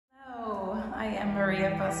I am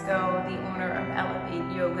Maria Fusco, the owner of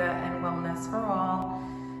Elevate Yoga and Wellness for All,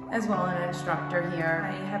 as well as an instructor here.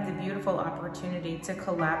 I have the beautiful opportunity to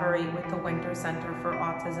collaborate with the Winter Center for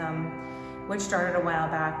Autism, which started a while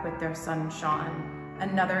back with their son, Sean.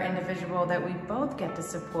 Another individual that we both get to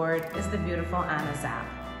support is the beautiful Anna Zapp.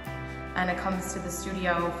 Anna comes to the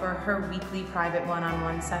studio for her weekly private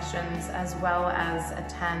one-on-one sessions, as well as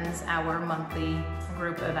attends our monthly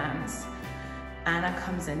group events. Anna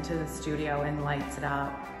comes into the studio and lights it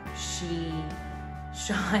up. She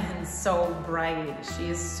shines so bright. She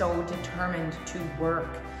is so determined to work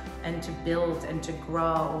and to build and to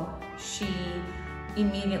grow. She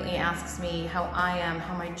immediately asks me how I am,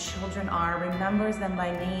 how my children are, remembers them by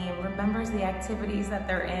name, remembers the activities that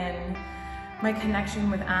they're in. My connection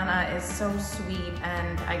with Anna is so sweet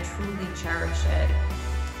and I truly cherish it.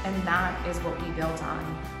 And that is what we build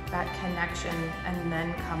on, that connection, and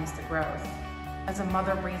then comes the growth. As a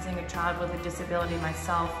mother raising a child with a disability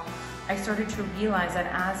myself, I started to realize that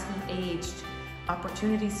as he aged,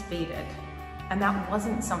 opportunities faded. And that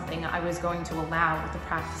wasn't something I was going to allow with the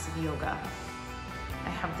practice of yoga. I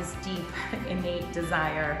have this deep, innate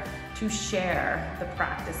desire to share the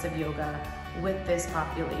practice of yoga with this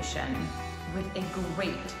population, with a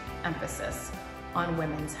great emphasis on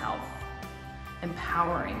women's health,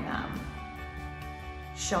 empowering them,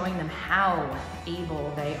 showing them how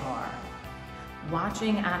able they are.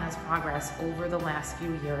 Watching Anna's progress over the last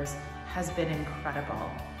few years has been incredible.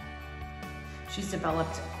 She's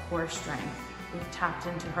developed core strength. We've tapped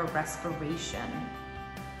into her respiration.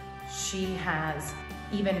 She has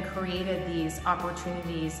even created these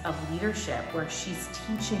opportunities of leadership where she's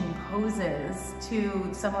teaching poses to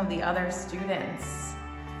some of the other students.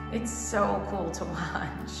 It's so cool to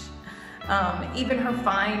watch. Even her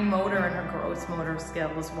fine motor and her gross motor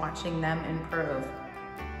skills, watching them improve.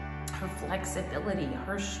 Her flexibility,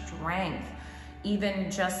 her strength, even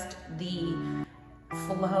just the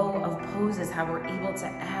flow of poses, how we're able to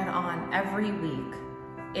add on every week.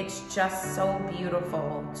 It's just so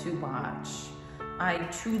beautiful to watch. I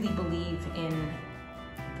truly believe in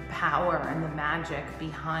the power and the magic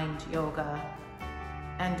behind yoga,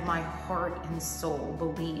 and my heart and soul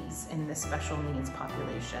believes in this special needs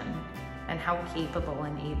population and how capable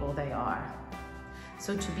and able they are.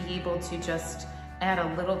 So to be able to just add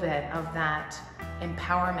a little bit of that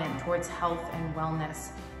empowerment towards health and wellness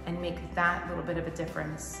and make that little bit of a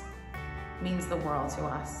difference means the world to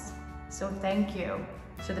us. So thank you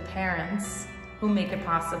to the parents who make it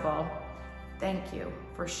possible. Thank you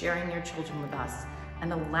for sharing your children with us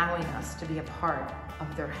and allowing us to be a part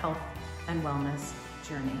of their health and wellness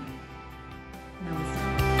journey.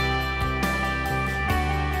 Namaste.